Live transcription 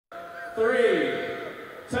3,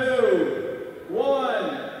 2,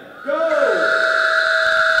 1, go!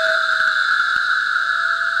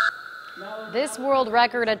 This world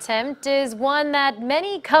record attempt is one that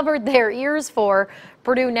many covered their ears for.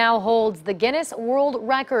 Purdue now holds the Guinness World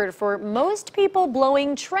Record for most people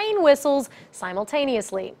blowing train whistles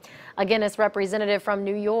simultaneously. A Guinness representative from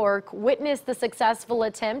New York witnessed the successful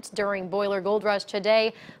attempt during Boiler Gold Rush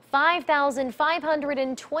today.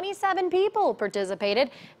 5,527 people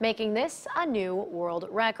participated, making this a new world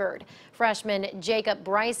record. Freshman Jacob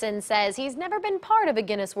Bryson says he's never been part of a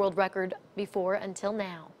Guinness World Record before until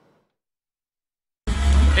now.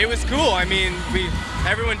 It was cool. I mean,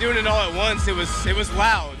 everyone doing it all at once. It was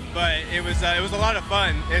loud, but it was a lot of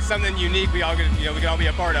fun. It's something unique. We can all be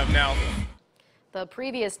a part of now. The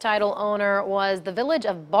previous title owner was the village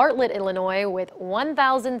of Bartlett, Illinois, with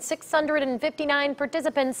 1,659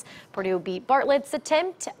 participants. Purdue beat Bartlett's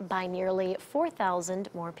attempt by nearly 4,000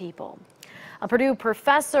 more people. A Purdue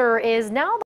professor is now